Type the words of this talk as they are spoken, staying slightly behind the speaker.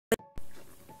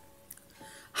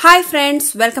Hi friends,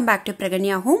 welcome back to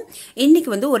Praganya Home. இன்னைக்கு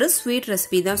வந்து ஒரு ஸ்வீட்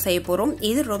ரெசிபி தான் செய்ய போறோம்.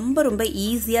 இது ரொம்ப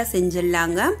ஈஸியா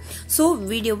செஞ்சிடலாங்க. சோ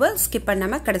வீடியோவை ஸ்கிப்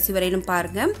பண்ணாம கடைசி வரையிலும்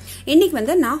பாருங்க. இன்னைக்கு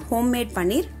வந்து நான் ஹோம்மேட்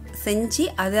பன்னீர் செஞ்சு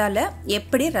அதால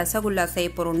எப்படி ரசகுல்லா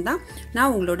செய்ய போறோம்னு தான்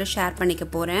நான் உங்களோட ஷேர் பண்ணிக்க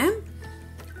போறேன்.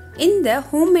 இந்த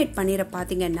ஹோம்மேட் பன்னீரை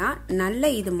பாத்தீங்கன்னா நல்ல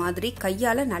இது மாதிரி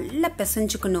கையால நல்லா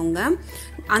பிசைஞ்சுக்கணுங்க.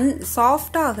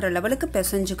 சாஃப்டா ஆகுற லெவலுக்கு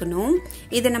பிசைஞ்சுக்கணும்.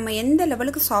 இதை நம்ம எந்த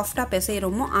லெவலுக்கு சாஃப்டா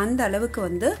பிசைறோமோ அந்த அளவுக்கு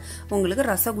வந்து உங்களுக்கு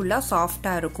ரசகுல்லா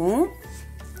சாஃப்டா இருக்கும்.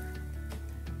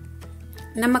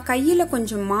 நம்ம கையில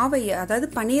கொஞ்சம் மாவை அதாவது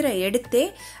பன்னீரை எடுத்தே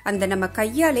அந்த நம்ம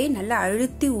கையாலே நல்லா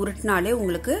அழுத்தி உருட்டினாலே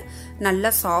உங்களுக்கு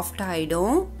நல்லா சாஃப்ட்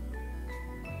ஆயிடும்.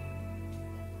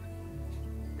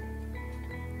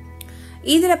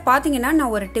 இதுல பாத்தீங்கன்னா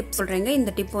நான் ஒரு டிப் சொல்றேங்க.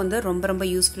 இந்த டிப் வந்து ரொம்ப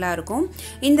யூஸ்ஃபுல்லா இருக்கும்.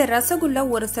 இந்த ரசகுல்லா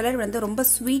ஒரு சிலர் வந்து ரொம்ப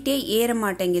ஸ்வீட்டே ஏற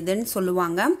மாட்டேங்குதுன்னு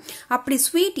சொல்லுவாங்க. அப்படி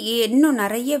ஸ்வீட் இன்னும்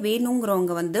நிறைய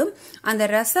வேணுங்கிறவங்க வந்து அந்த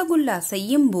ரசகுல்லா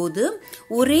செய்யும் போது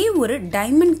ஒரே ஒரு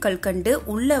டைமண்ட் கல்கண்டு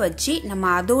உள்ள வச்சு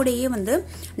நம்ம அதோடயே வந்து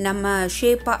நம்ம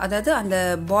ஷேப்பா அதாவது அந்த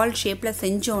பால் ஷேப்ல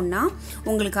செஞ்சோம்னா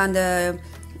உங்களுக்கு அந்த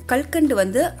கல்கண்டு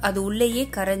வந்து அது உள்ளேயே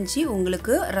கரைஞ்சி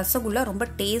உங்களுக்கு ரசகுல்லா ரொம்ப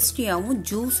டேஸ்டியாவும்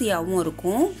ஜூசியாவும்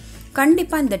இருக்கும்.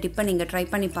 கண்டிப்பா இந்த டிப்பை நீங்க ட்ரை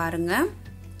பண்ணி பாருங்க.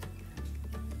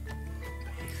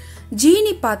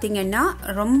 ஜீனி பாத்தீங்கன்னா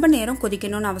ரொம்ப நேரம்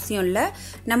கொதிக்கணும்னு அவசியம் இல்ல.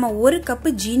 நம்ம ஒரு கப்பு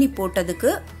ஜீனி போட்டதுக்கு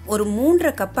ஒரு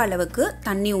 3.5 கப் அளவுக்கு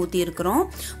தண்ணி ஊத்தி இருக்கிறோம்.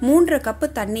 3.5 கப்பு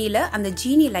தண்ணியில அந்த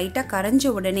ஜீனி லைட்டா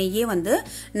கரைஞ்ச உடனேயே வந்து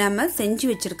நம்ம செஞ்சு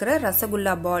வச்சிருக்கிற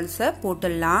ரசகுல்லா பால்ஸை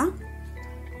போட்டுடலாம்.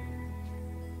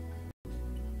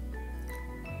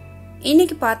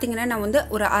 இன்னைக்கு பாத்தீங்கன்னா நான் வந்து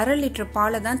ஒரு 1/2 லிட்டர்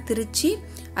பாலை தான் திரிச்சு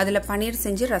அதுல பன்னீர்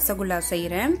செஞ்சு ரசகுல்லா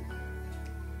செய்யறேன்.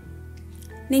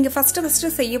 நீங்க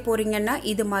ஃபர்ஸ்ட் செய்ய போறீங்கன்னா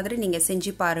இது மாதிரி நீங்க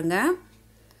செஞ்சு பாருங்க.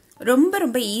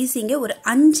 ரொம்ப ஈஸிங்க. ஒரு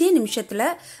 5 நிமிஷத்துல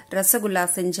ரசகுல்லா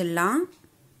செஞ்சிடலாம்.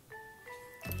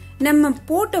 நம்ம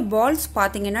போட்ட பால்ஸ்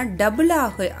பாத்தீங்கன்னா டபுள்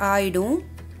ஆயிடும்.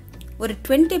 ஒரு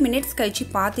 20 மினிட்ஸ் கழிச்சு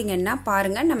பாத்தீங்கன்னா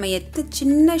பாருங்க நம்ம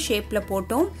சின்ன ஷேப்ல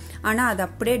போட்டோம். ஆனா அது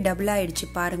அப்படியே டபுள் ஆயிடுச்சு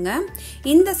பாருங்க.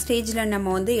 இந்த ஸ்டேஜ்ல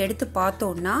நம்ம வந்து எடுத்து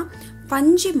பார்த்தோம்னா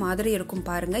பஞ்சு மாதிரி இருக்கும்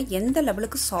பாருங்க. எந்த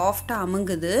லெவலுக்கு சாஃப்டா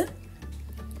அமுங்குது.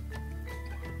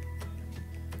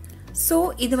 சோ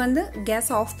இது வந்து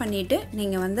கேஸ் ஆஃப் பண்ணிட்டு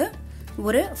நீங்க வந்து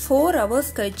ஒரு 4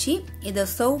 ஹவர்ஸ் கழிச்சு இதை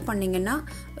சர்வ் பண்ணீங்கன்னா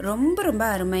ரொம்ப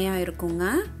அருமையா இருக்குங்க.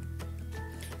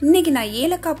 இன்னைக்கு நான்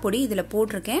ஏலக்காய் பொடி இதுல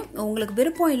போட்டிருக்கேன். உங்களுக்கு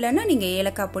விருப்பம் இல்லைன்னா நீங்க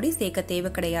ஏலக்காய் பொடி சேர்க்க தேவை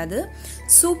கிடையாது.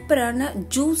 சூப்பரான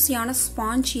ஜூஸியான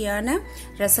ஸ்பாஞ்சியான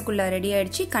ரசகுல்லா ரெடி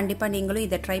ஆயிடுச்சு. கண்டிப்பா நீங்களும்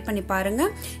இதை ட்ரை பண்ணி பாருங்க.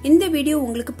 இந்த வீடியோ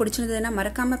உங்களுக்கு பிடிச்சிருந்ததுன்னா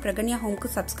மறக்காம பிரகன்யா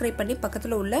ஹோம்க்கு சப்ஸ்கிரைப் பண்ணி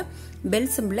பக்கத்துல உள்ள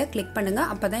பெல் சிம்பிளை கிளிக் பண்ணுங்க.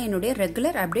 அப்பதான் என்னுடைய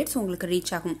ரெகுலர் அப்டேட்ஸ் உங்களுக்கு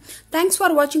ரீச் ஆகும். தேங்க்ஸ்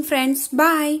ஃபார் வாட்சிங் ஃப்ரெண்ட்ஸ்.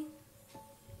 பாய்.